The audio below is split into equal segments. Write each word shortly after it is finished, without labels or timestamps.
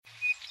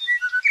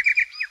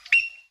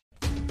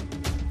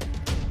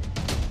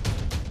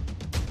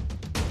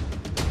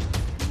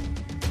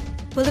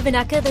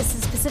Bulavanaka, this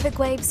is Pacific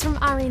Waves from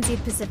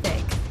RNZ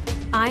Pacific.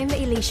 I'm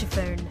Elisha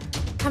Foon.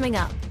 Coming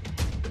up,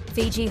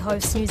 Fiji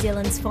hosts New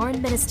Zealand's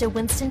Foreign Minister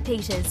Winston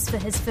Peters for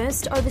his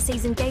first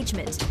overseas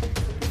engagement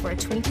for a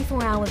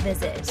 24-hour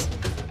visit.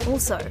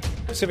 Also,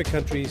 Pacific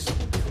countries,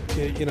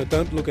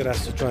 don't look at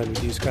us to try and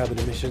reduce carbon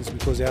emissions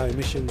because our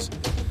emissions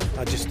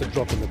are just a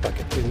drop in the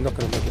bucket. They're not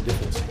going to make a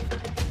difference.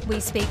 We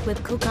speak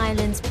with Cook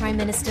Islands Prime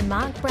Minister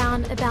Mark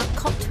Brown about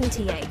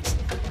COP28.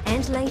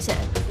 And later,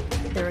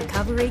 the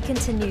recovery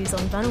continues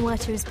on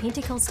Vanuatu's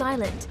Pentecost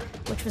Island,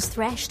 which was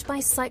thrashed by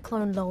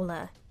Cyclone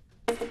Lola.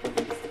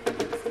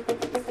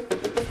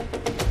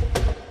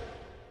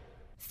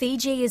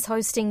 Fiji is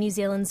hosting New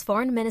Zealand's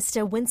Foreign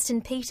Minister Winston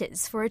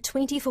Peters for a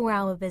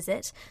 24-hour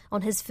visit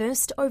on his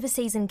first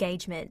overseas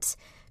engagement.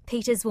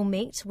 Peters will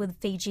meet with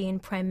Fijian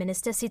Prime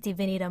Minister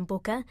Sitiveni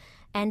Rabuka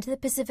and the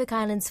Pacific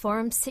Islands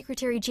Forum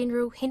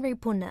Secretary-General Henry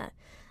Puna.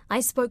 I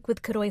spoke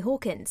with Koroi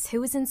Hawkins,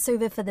 who was in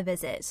Suva for the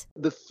visit.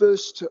 The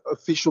first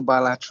official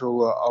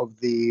bilateral of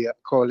the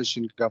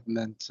coalition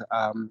government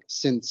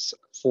since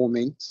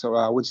forming.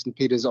 So Winston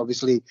Peters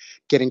obviously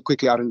getting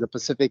quickly out in the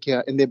Pacific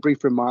here. In their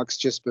brief remarks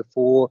just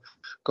before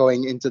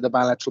going into the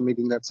bilateral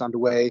meeting that's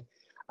underway,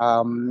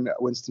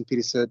 Winston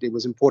Peters said it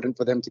was important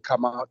for them to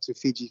come out to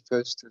Fiji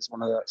first as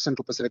one of the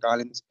Central Pacific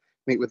Islands,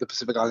 meet with the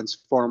Pacific Islands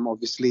Forum,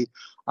 obviously.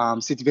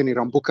 Sitiveni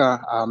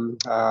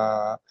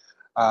Rabuka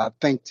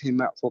thanked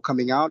him for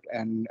coming out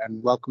and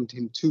welcomed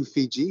him to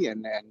Fiji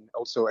and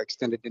also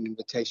extended an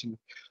invitation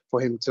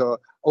for him to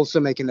also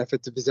make an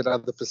effort to visit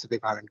other Pacific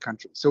Island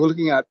countries. So we're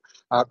looking at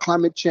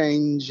climate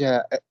change,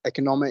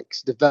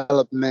 economics,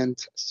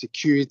 development,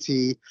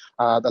 security,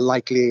 the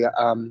likely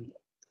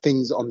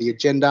things on the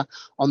agenda.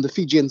 On the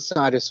Fijian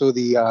side, I saw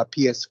the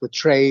PS for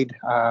Trade,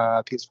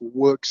 PS for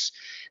Works,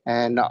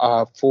 and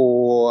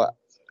for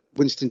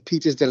Winston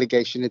Peters'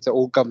 delegation, it's an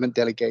all-government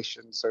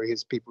delegation, so he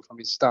has people from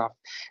his staff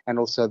and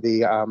also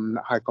the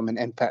HICOM and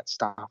NPAT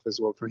staff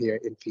as well from here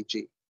in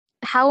Fiji.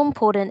 How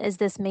important is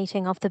this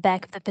meeting off the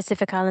back of the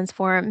Pacific Islands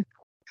Forum?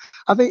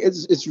 I think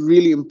it's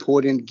really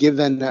important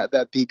given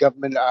that the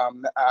government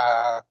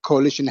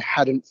coalition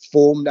hadn't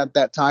formed at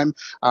that time.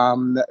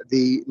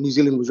 The New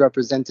Zealand was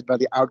represented by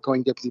the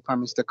outgoing Deputy Prime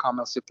Minister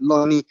Carmel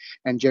Sepuloni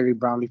and Jerry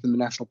Brownlee from the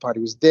National Party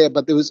was there,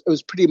 but it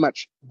was pretty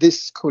much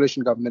this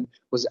coalition government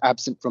was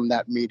absent from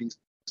that meeting.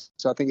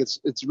 So I think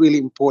it's really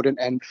important,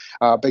 and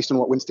based on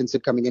what Winston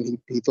said coming in,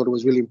 he thought it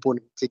was really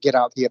important to get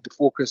out here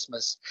before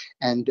Christmas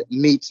and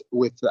meet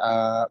with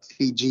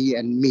Fiji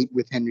and meet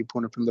with Henry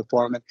Puna from the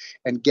forum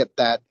and get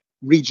that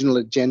regional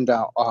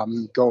agenda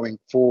going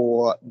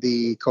for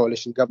the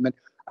coalition government.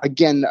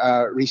 Again,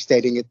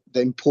 restating it,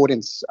 the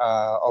importance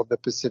of the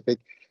Pacific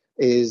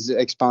is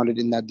expounded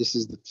in that this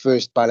is the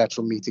first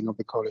bilateral meeting of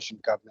the coalition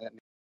government.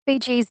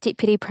 Fiji's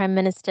Deputy Prime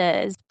Minister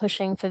is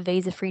pushing for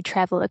visa-free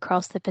travel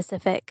across the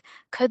Pacific.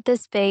 Could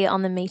this be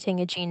on the meeting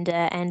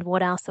agenda, and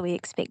what else are we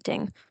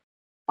expecting?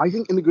 I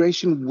think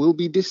immigration will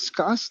be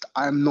discussed.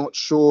 I'm not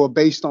sure,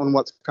 based on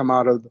what's come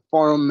out of the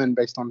forum and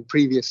based on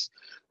previous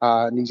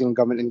New Zealand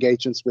government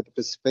engagements with the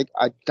Pacific,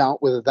 I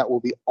doubt whether that will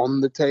be on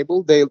the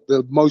table. They'll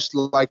most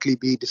likely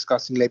be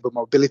discussing labour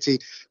mobility,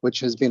 which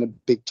has been a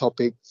big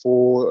topic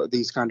for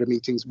these kind of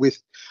meetings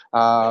with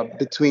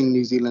between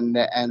New Zealand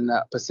and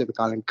Pacific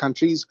Island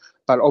countries.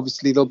 But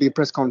obviously there'll be a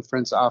press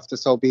conference after,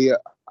 so I'll be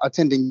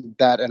attending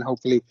that and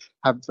hopefully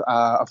have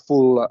a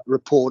full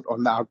report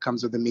on the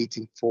outcomes of the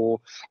meeting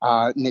for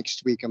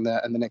next week and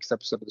the next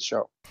episode of the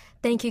show.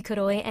 Thank you,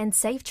 Koroi, and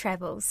safe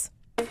travels.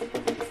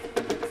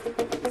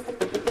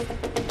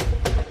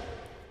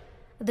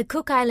 The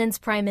Cook Islands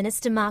Prime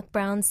Minister Mark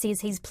Brown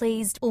says he's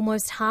pleased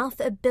almost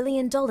 $500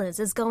 million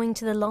is going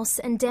to the Loss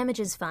and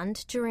Damages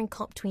Fund during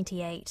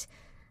COP28.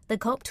 The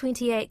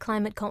COP28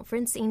 climate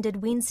conference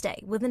ended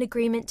Wednesday with an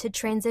agreement to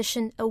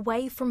transition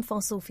away from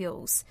fossil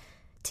fuels.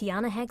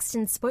 Tiana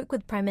Haxton spoke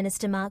with Prime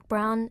Minister Mark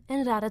Brown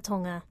in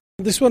Rarotonga.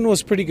 This one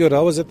was pretty good.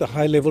 I was at the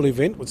high-level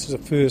event, which is the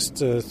first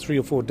 3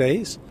 or 4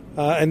 days,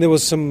 and there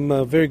was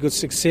some very good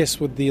success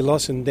with the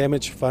Loss and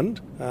Damage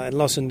Fund. And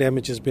loss and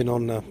damage has been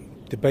on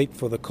debate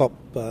for the COP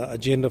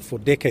agenda for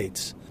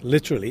decades,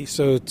 literally.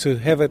 So to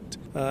have it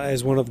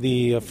as one of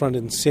the front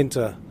and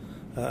centre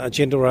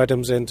agenda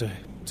items and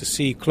to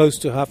see close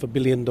to $500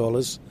 million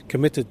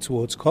committed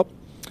towards COP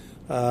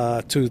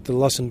to the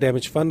Loss and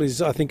Damage Fund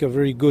is, I think, a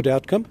very good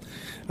outcome.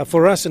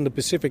 For us in the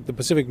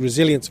Pacific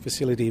Resilience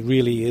Facility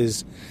really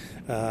is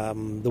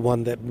the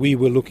one that we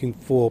were looking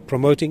for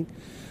promoting.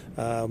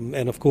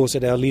 And of course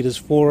at our Leaders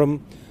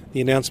Forum,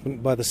 the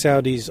announcement by the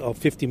Saudis of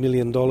 $50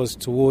 million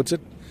towards it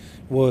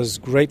was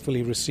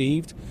gratefully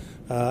received.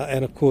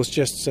 And of course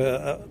just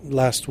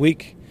last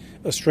week,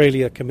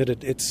 Australia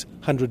committed its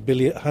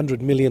 $100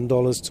 million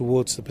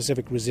towards the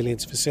Pacific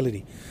Resilience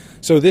Facility.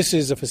 So this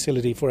is a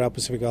facility for our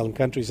Pacific Island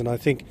countries, and I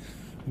think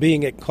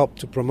being at COP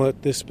to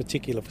promote this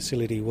particular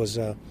facility was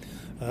a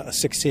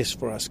success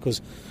for us,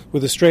 because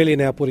with Australia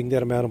now putting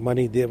that amount of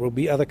money, there will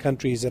be other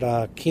countries that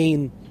are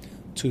keen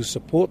to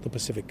support the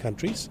Pacific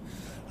countries,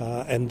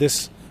 and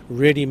this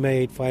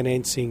ready-made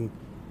financing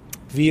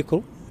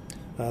vehicle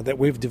that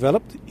we've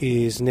developed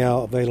is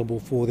now available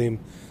for them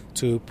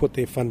to put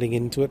their funding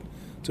into it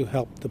to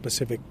help the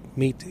Pacific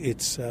meet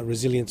its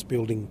resilience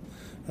building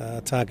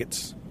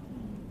targets.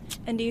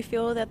 And do you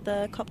feel that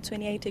the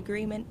COP28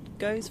 agreement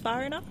goes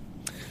far enough?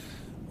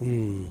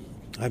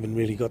 I haven't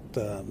really got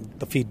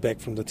the feedback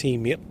from the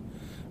team yet,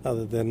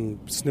 other than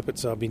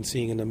snippets I've been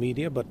seeing in the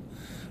media, but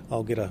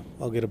I'll get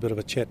a bit of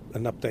a chat,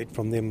 an update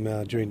from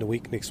them during the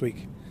week, next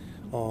week,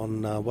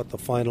 on what the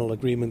final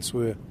agreements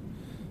were.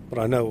 But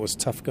I know it was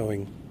tough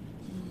going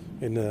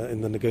in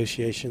the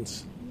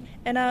negotiations.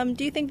 And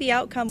do you think the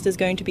outcome is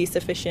going to be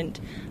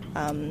sufficient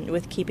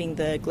with keeping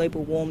the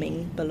global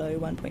warming below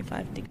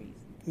 1.5 degrees?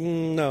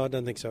 No, I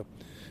don't think so.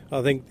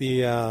 I think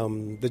the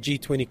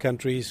G20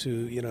 countries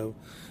who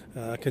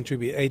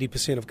contribute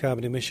 80% of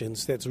carbon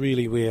emissions, that's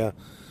really where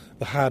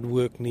the hard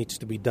work needs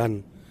to be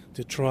done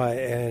to try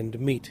and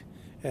meet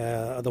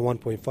the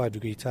 1.5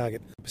 degree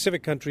target.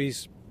 Pacific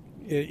countries,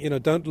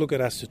 don't look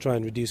at us to try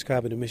and reduce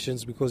carbon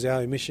emissions, because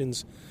our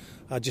emissions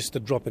are just a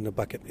drop in the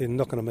bucket. They're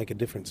not going to make a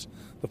difference.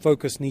 The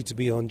focus needs to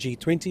be on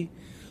G20,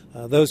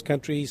 those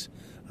countries,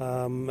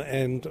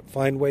 and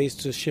find ways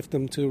to shift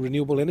them to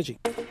renewable energy.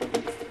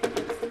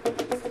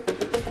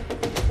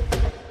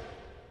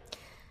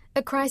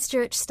 A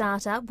Christchurch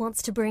startup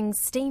wants to bring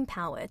steam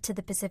power to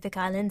the Pacific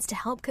Islands to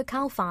help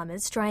cacao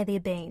farmers dry their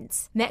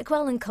beans.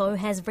 Mackwell & Co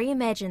has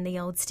reimagined the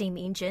old steam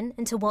engine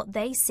into what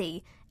they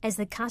see as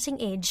the cutting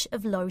edge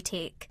of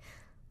low-tech.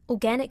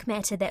 Organic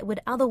matter that would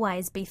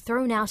otherwise be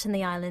thrown out in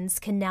the islands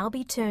can now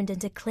be turned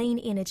into clean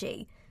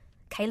energy.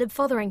 Caleb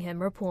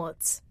Fotheringham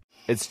reports.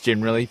 It's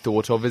generally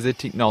thought of as a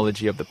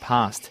technology of the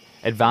past,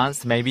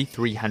 advanced maybe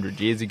 300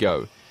 years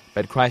ago.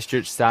 But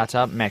Christchurch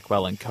startup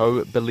Mackwell &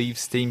 Co believes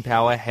steam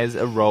power has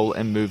a role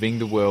in moving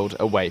the world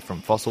away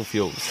from fossil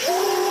fuels.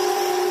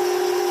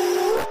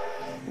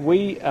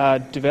 We are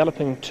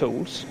developing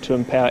tools to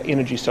empower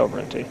energy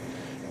sovereignty,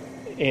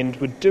 and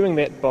we're doing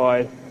that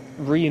by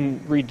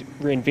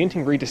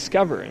reinventing,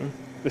 rediscovering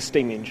the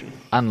steam engine.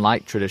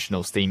 Unlike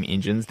traditional steam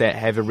engines that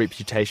have a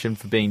reputation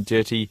for being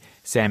dirty,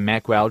 Sam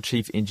Mackwell,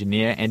 chief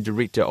engineer and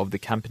director of the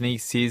company,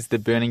 says the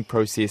burning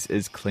process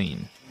is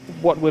clean.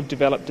 What we've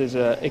developed is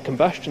a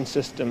combustion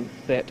system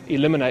that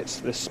eliminates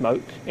the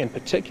smoke and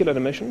particulate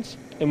emissions.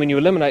 And when you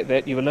eliminate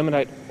that, you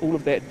eliminate all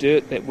of that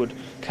dirt that would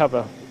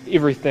cover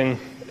everything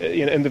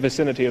in the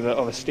vicinity of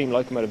a steam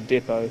locomotive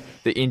depot.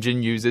 The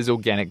engine uses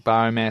organic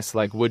biomass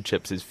like wood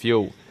chips as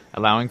fuel,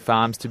 allowing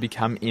farms to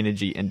become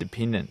energy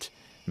independent.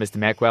 Mr.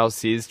 Mackwell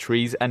says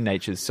trees are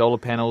nature's solar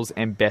panels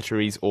and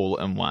batteries all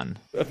in one.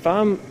 A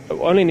farm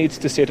only needs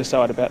to set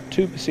aside about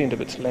 2%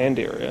 of its land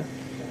area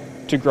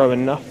to grow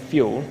enough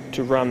fuel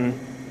to run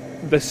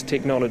this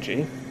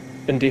technology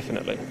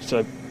indefinitely,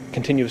 so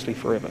continuously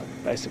forever,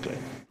 basically.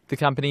 The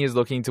company is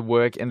looking to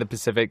work in the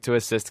Pacific to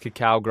assist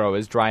cacao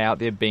growers dry out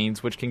their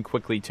beans, which can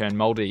quickly turn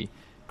mouldy.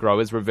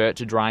 Growers revert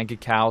to drying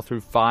cacao through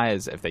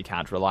fires if they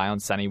can't rely on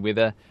sunny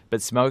weather,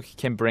 but smoke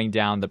can bring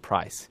down the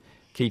price.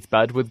 Keith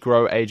Budd with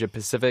Grow Asia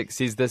Pacific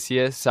says this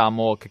year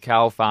Samoa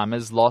cacao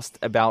farmers lost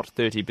about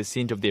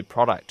 30% of their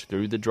product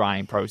through the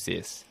drying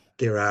process.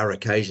 There are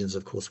occasions,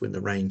 of course, when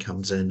the rain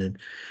comes in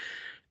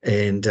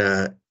and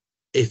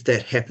if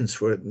that happens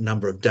for a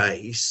number of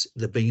days,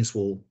 the beans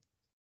will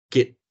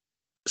get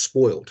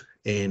spoiled.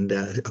 And,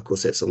 of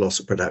course, that's a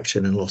loss of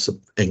production and loss of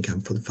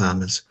income for the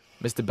farmers.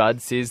 Mr.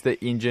 Budd says the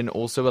engine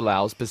also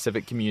allows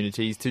Pacific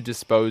communities to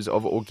dispose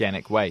of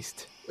organic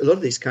waste. A lot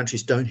of these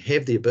countries don't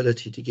have the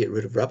ability to get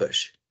rid of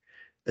rubbish.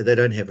 They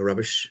don't have a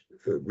rubbish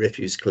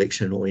refuse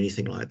collection or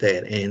anything like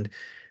that. And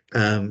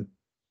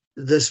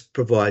this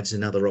provides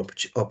another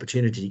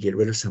opportunity to get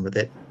rid of some of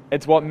that.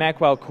 It's what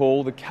Mackwell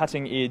call the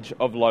cutting edge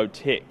of low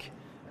tech.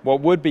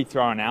 What would be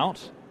thrown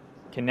out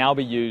can now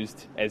be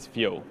used as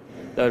fuel.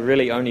 The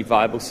really only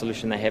viable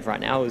solution they have right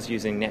now is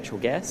using natural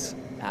gas,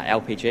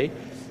 LPG,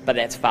 but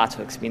that's far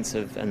too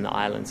expensive in the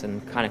islands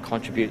and kind of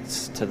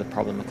contributes to the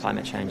problem of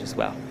climate change as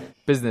well.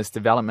 Business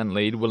development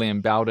lead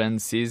William Bowden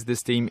says the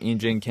steam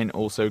engine can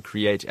also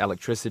create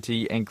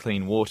electricity and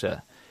clean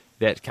water.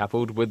 That,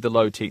 coupled with the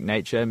low-tech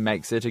nature,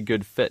 makes it a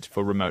good fit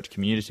for remote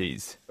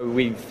communities.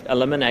 We've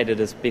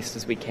eliminated as best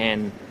as we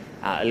can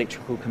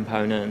electrical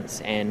components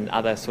and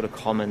other sort of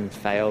common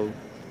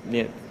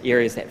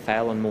areas that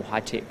fail on more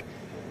high-tech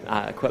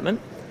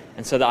equipment.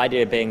 And so the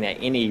idea being that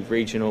any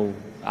regional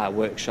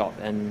workshop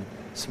in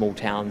small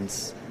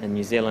towns in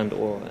New Zealand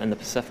or in the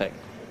Pacific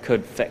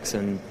could fix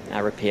and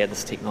repair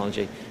this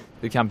technology.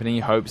 The company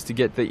hopes to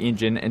get the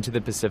engine into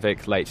the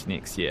Pacific late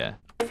next year.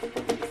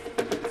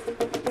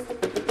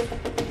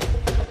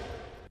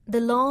 The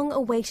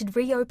long-awaited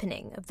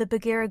reopening of the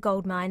Porgera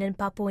gold mine in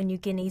Papua New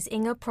Guinea's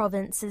Enga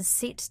province is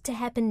set to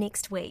happen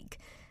next week.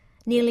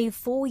 Nearly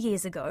 4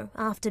 years ago,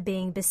 after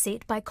being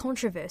beset by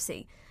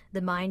controversy,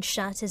 the mine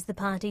shut as the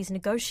parties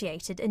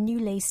negotiated a new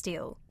lease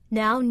deal.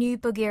 Now New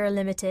Porgera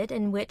Limited,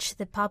 in which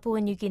the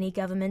Papua New Guinea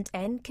government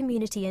and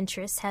community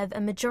interests have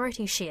a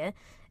majority share,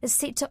 is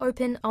set to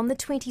open on the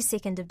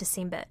 22nd of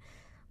December,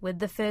 with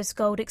the first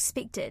gold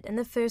expected in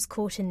the first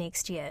quarter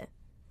next year.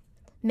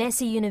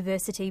 Massey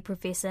University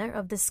professor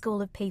of the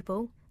School of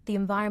People, the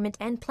Environment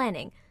and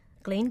Planning,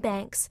 Glenn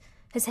Banks,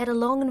 has had a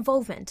long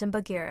involvement in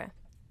Porgera.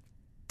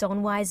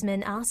 Don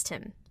Wiseman asked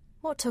him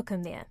what took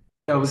him there.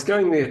 I was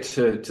going there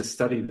to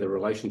study the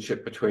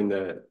relationship between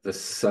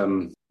this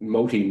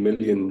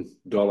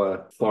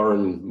multi-million-dollar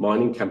foreign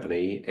mining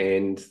company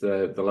and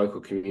the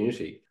local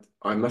community.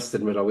 I must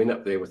admit I went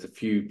up there with a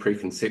few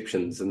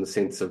preconceptions in the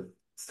sense of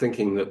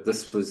thinking that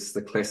this was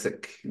the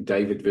classic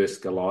David versus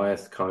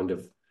Goliath kind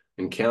of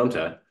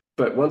encounter.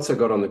 But once I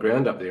got on the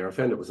ground up there, I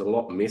found it was a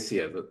lot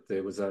messier, that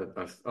there was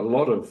a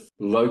lot of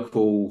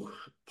local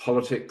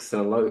politics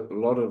and a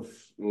lot of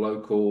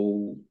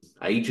local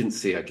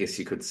agency, I guess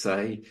you could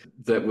say,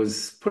 that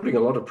was putting a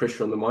lot of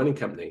pressure on the mining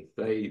company.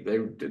 They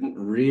didn't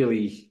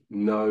really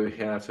know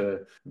how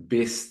to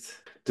best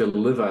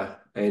deliver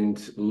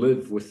and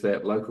live with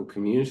that local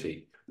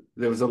community.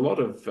 There was a lot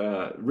of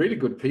really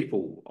good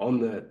people on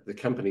the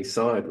company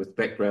side with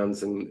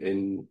backgrounds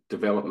in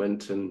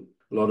development, and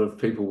a lot of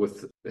people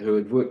who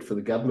had worked for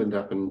the government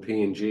up in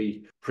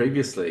PNG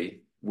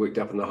previously, worked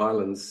up in the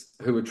Highlands,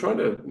 who were trying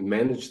to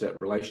manage that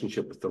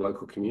relationship with the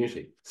local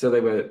community. So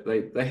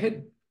they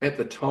had at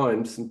the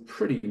time some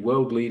pretty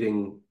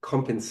world-leading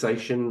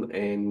compensation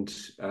and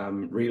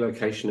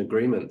relocation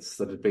agreements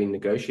that had been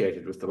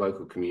negotiated with the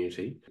local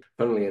community.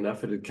 Funnily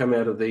enough, it had come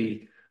out of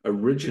the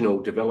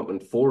original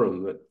development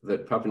forum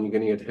that Papua New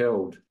Guinea had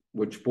held,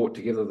 which brought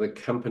together the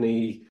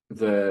company,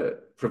 the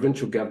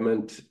provincial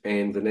government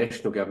and the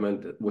national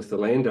government with the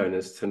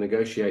landowners to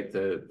negotiate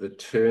the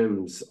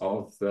terms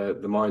of the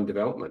mine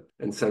development.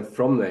 And so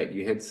from that,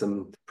 you had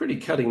some pretty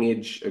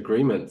cutting-edge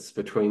agreements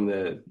between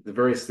the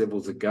various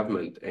levels of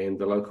government and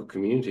the local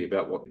community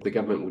about what the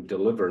government would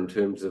deliver in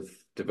terms of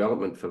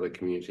development for the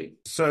community.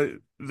 So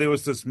there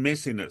was this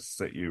messiness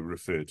that you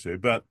refer to,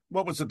 but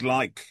what was it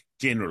like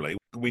generally?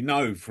 We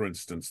know, for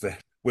instance,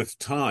 that with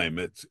time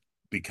it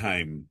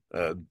became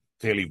a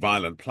fairly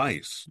violent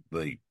place,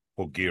 the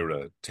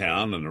Porgera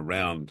town and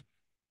around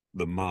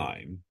the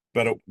mine.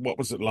 But what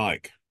was it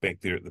like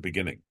back there at the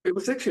beginning? It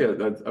was actually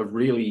a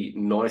really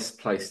nice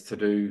place to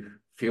do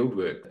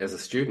fieldwork as a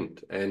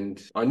student,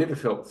 and I never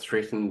felt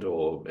threatened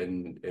or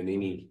in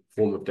any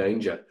form of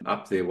danger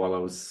up there while I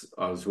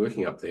was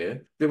working up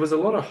there. There was a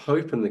lot of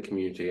hope in the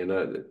community, and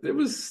there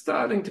was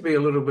starting to be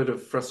a little bit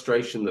of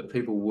frustration that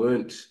people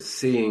weren't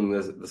seeing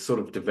the sort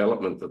of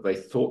development that they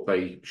thought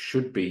they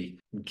should be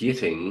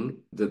getting,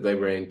 that they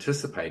were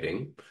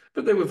anticipating.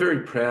 But they were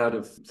very proud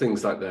of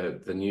things like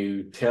the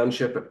new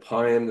township at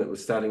Pyam that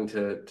was starting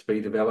to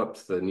be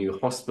developed, the new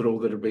hospital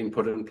that had been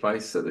put in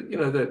place, so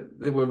that,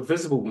 there were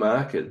visible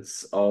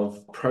markers of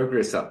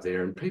progress up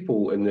there. And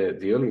people in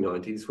the early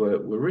 90s were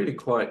really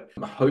quite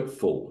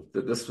hopeful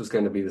that this was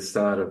going to be the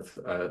start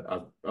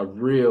of a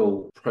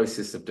real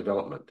process of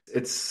development.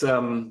 It's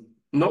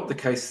not the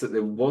case that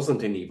there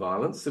wasn't any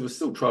violence. There was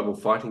still tribal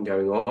fighting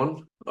going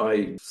on.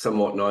 I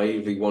somewhat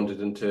naively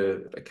wandered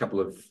into a couple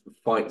of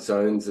fight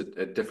zones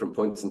at different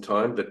points in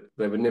time, but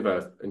they were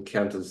never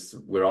encounters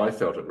where I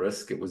felt at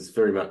risk. It was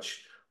very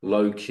much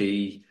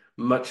low-key,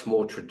 much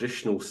more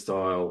traditional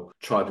style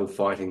tribal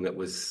fighting that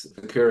was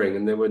occurring.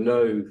 And there were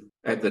no,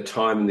 at the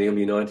time in the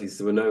early 90s,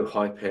 there were no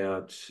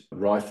high-powered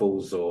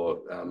rifles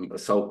or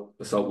assault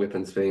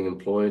weapons being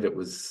employed. It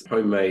was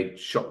homemade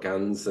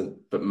shotguns,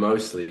 but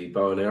mostly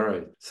bow and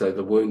arrow. So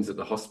the wounds at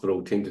the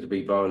hospital tended to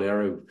be bow and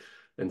arrow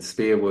and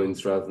spear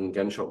wounds rather than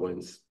gunshot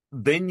wounds.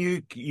 Then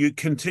you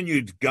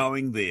continued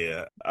going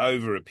there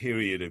over a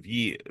period of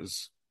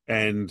years,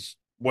 and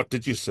what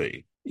did you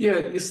see? Yeah,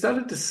 you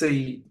started to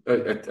see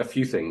a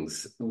few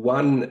things.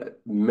 One,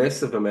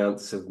 massive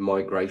amounts of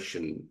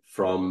migration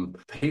from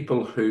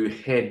people who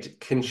had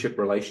kinship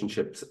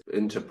relationships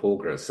into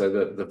Porgera. So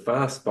the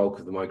vast bulk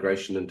of the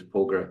migration into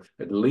Porgera,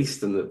 at least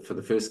for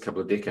the first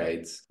couple of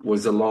decades,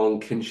 was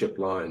along kinship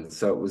lines.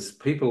 So it was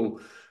people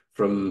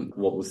from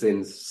what was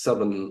then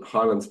Southern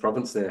Highlands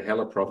Province, now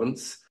Hela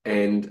Province,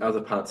 and other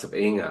parts of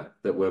Enga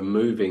that were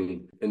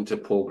moving into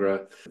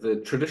Porgera. The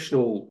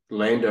traditional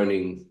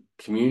landowning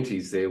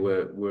communities there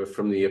were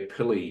from the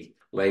Apili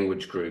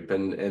language group,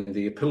 and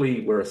the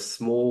Apili were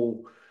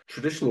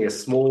traditionally a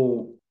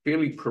small,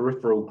 fairly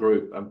peripheral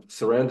group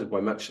surrounded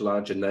by much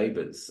larger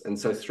neighbours. And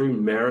so through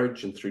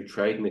marriage and through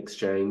trade and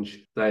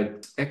exchange, they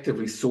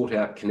actively sought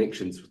out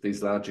connections with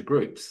these larger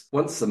groups.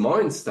 Once the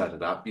mines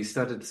started up, you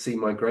started to see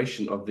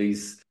migration of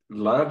these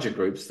larger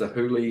groups, the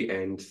Huli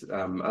and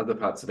other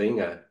parts of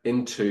Enga,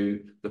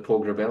 into the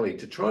Porgera Valley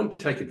to try and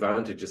take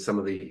advantage of some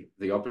of the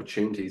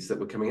opportunities that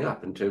were coming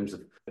up in terms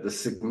of the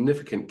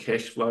significant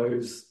cash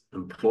flows,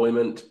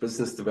 employment,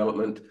 business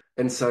development.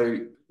 And so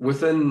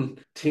within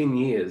 10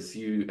 years,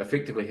 you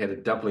effectively had a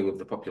doubling of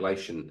the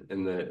population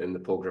in the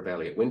Porgera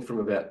Valley. It went from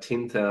about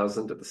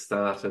 10,000 at the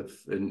start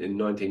in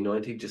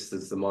 1990, just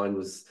as the mine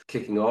was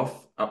kicking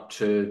off, up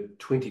to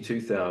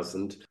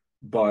 22,000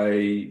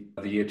 by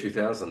the year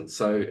 2000.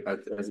 So a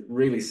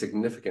really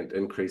significant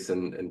increase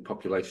in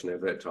population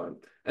over that time.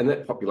 And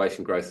that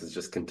population growth has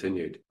just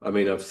continued. I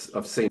mean,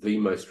 I've seen the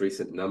most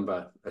recent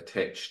number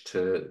attached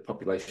to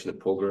population at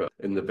Porgera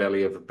in the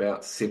valley of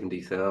about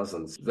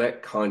 70,000.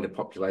 That kind of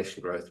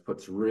population growth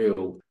puts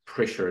real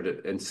pressure,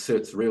 it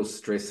inserts real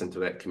stress into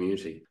that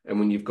community. And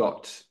when you've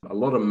got a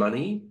lot of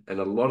money and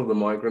a lot of the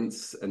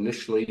migrants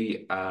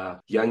initially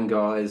are young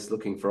guys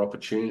looking for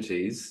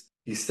opportunities,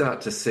 you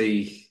start to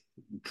see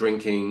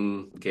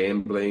drinking,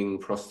 gambling,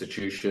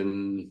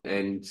 prostitution,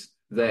 and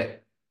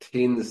that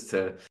tends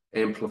to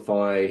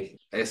amplify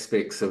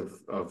aspects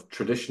of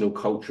traditional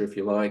culture, if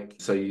you like.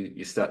 So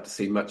you start to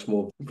see much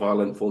more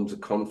violent forms of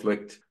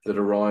conflict that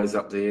arise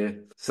up there.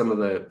 Some of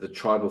the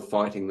tribal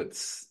fighting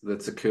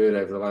that's occurred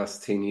over the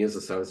last 10 years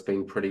or so has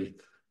been pretty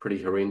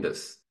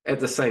horrendous. At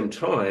the same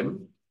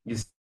time, you're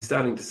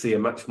starting to see a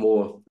much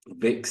more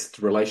vexed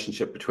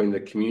relationship between the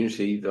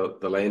community, the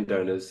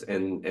landowners,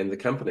 and the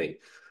company.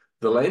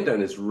 The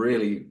landowners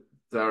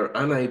they're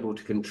unable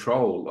to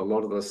control a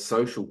lot of the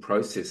social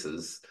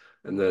processes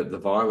and the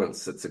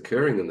violence that's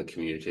occurring in the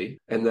community.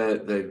 And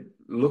they're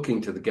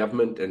looking to the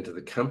government and to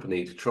the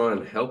company to try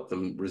and help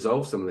them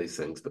resolve some of these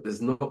things. But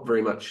there's not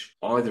very much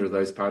either of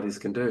those parties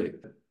can do.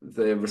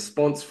 The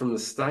response from the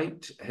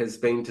state has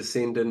been to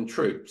send in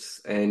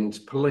troops and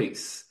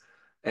police.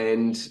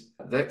 And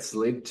that's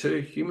led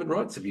to human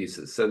rights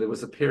abuses. So there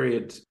was a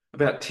period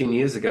about 10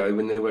 years ago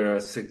when there were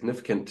a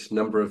significant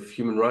number of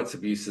human rights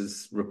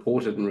abuses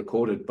reported and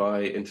recorded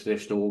by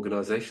international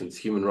organisations.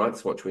 Human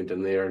Rights Watch went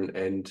in there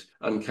and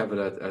uncovered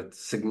a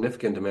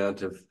significant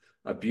amount of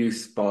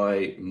abuse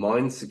by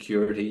mine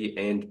security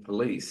and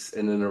police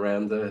in and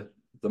around the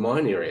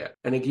mine area.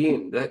 And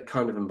again, that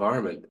kind of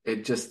environment,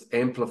 it just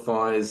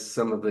amplifies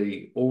some of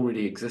the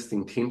already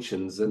existing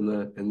tensions in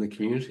the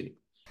community.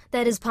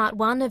 That is part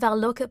one of our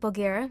look at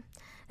Porgera.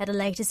 At a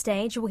later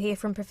stage, we'll hear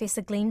from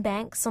Professor Glenn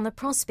Banks on the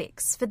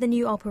prospects for the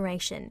new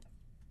operation.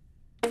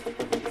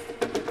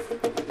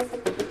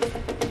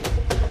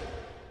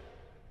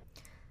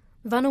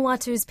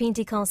 Vanuatu's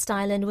Pentecost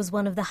Island was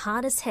one of the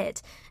hardest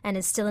hit and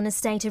is still in a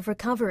state of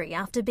recovery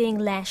after being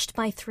lashed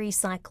by 3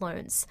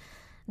 cyclones.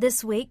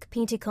 This week,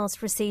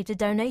 Pentecost received a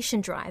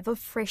donation drive of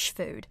fresh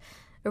food,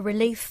 a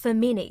relief for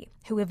many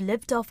who have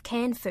lived off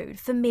canned food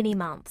for many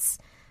months.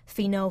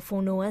 Fino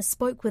Fonua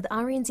spoke with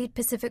RNZ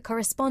Pacific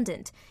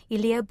correspondent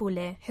Ilia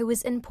Bule, who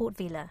was in Port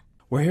Vila.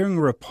 We're hearing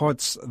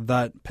reports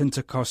that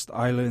Pentecost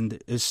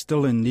Island is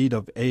still in need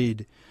of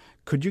aid.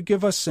 Could you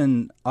give us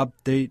an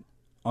update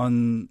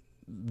on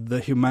the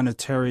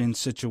humanitarian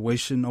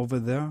situation over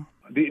there?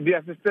 The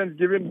assistance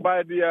given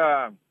by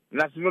the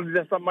National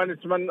Disaster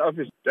Management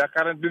Office, they are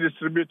currently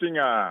distributing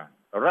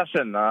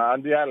ration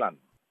on the island.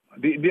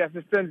 The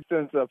assistance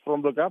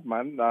from the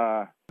government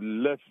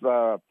left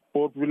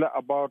Port Vila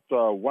about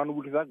 1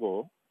 week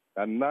ago,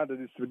 and now the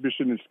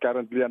distribution is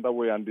currently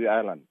underway on the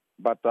island.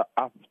 But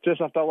just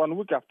after 1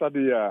 week after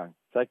the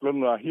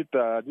cyclone hit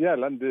the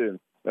island,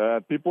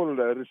 the people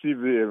received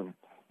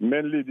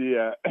mainly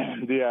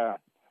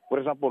for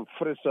example,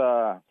 fresh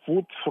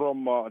food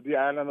from the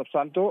island of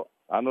Santo,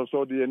 and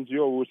also the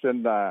NGO who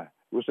send not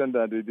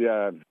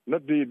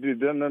the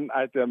donor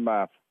item,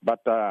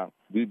 but the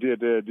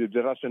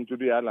ration to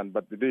the island.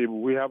 But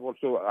we have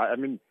also,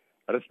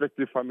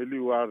 respective family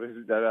who are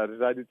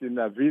resided in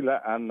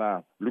Villa and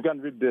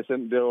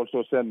Luganville, they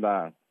also send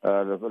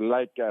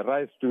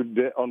rice to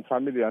their own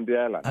family on the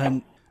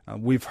island.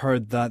 And we've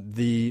heard that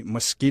the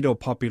mosquito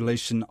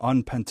population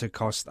on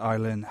Pentecost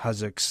Island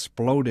has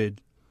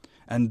exploded,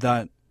 and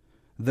that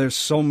there's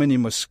so many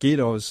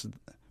mosquitoes,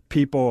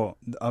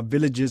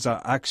 villages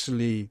are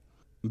actually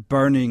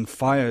burning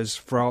fires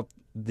throughout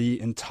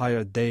the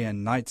entire day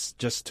and nights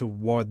just to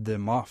ward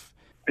them off.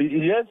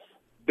 Yes.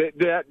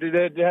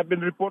 They have been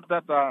reported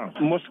that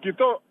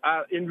mosquitoes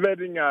are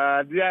invading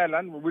the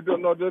island. We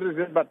don't know the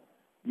reason, but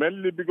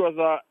mainly because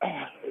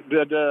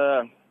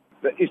the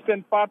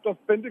eastern part of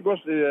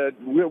Pentecost,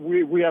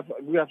 we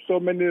have so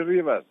many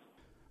rivers.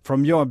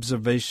 From your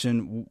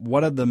observation,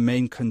 what are the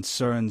main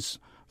concerns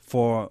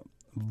for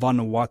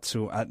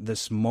Vanuatu at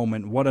this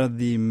moment? What are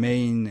the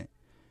main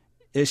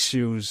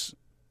issues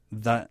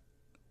that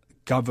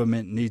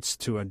government needs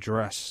to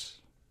address?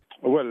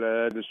 Well,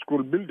 the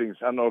school buildings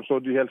and also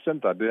the health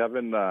center, they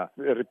haven't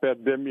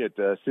repaired them yet.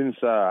 Since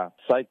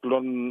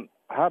Cyclone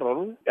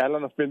Harold,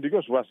 island of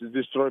Pentecost was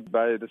destroyed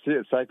by the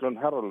Cyclone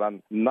Harold,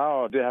 and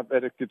now they have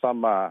erected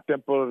some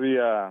temporary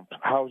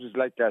houses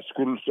like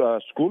schools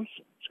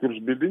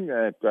building,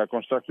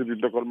 constructed with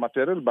local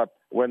material. But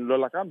when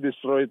Lola came,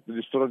 destroyed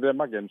them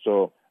again.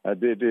 So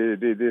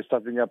they're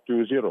starting up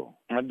to zero.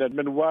 And then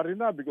we worry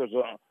now because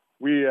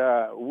we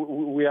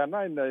are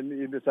now in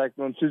the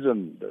cyclone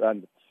season,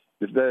 and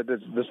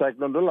the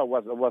cyclone Lola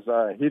was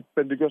hit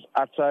Pentecost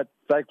outside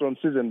cyclone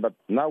season, but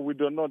now we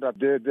don't know that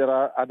there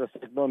are other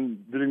cyclones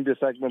during the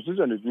cyclone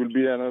season. It will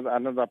be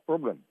another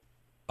problem.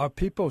 Are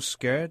people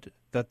scared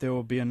that there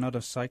will be another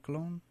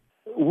cyclone?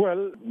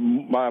 Well,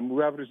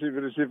 we have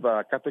received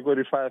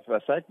Category 5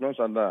 cyclones,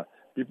 and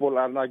people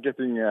are now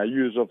getting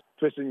used of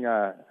facing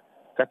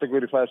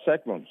Category 5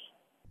 cyclones.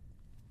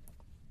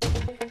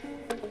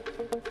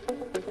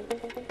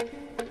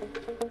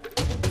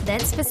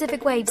 That's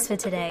Pacific Waves for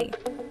today.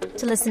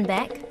 To listen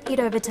back, head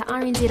over to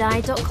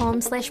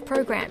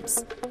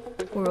rnzi.com/programs.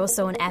 We're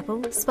also on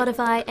Apple,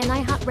 Spotify and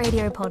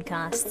iHeartRadio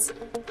podcasts.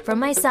 From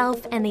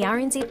myself and the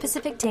RNZ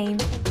Pacific team,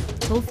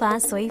 Tō whā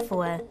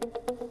soifua.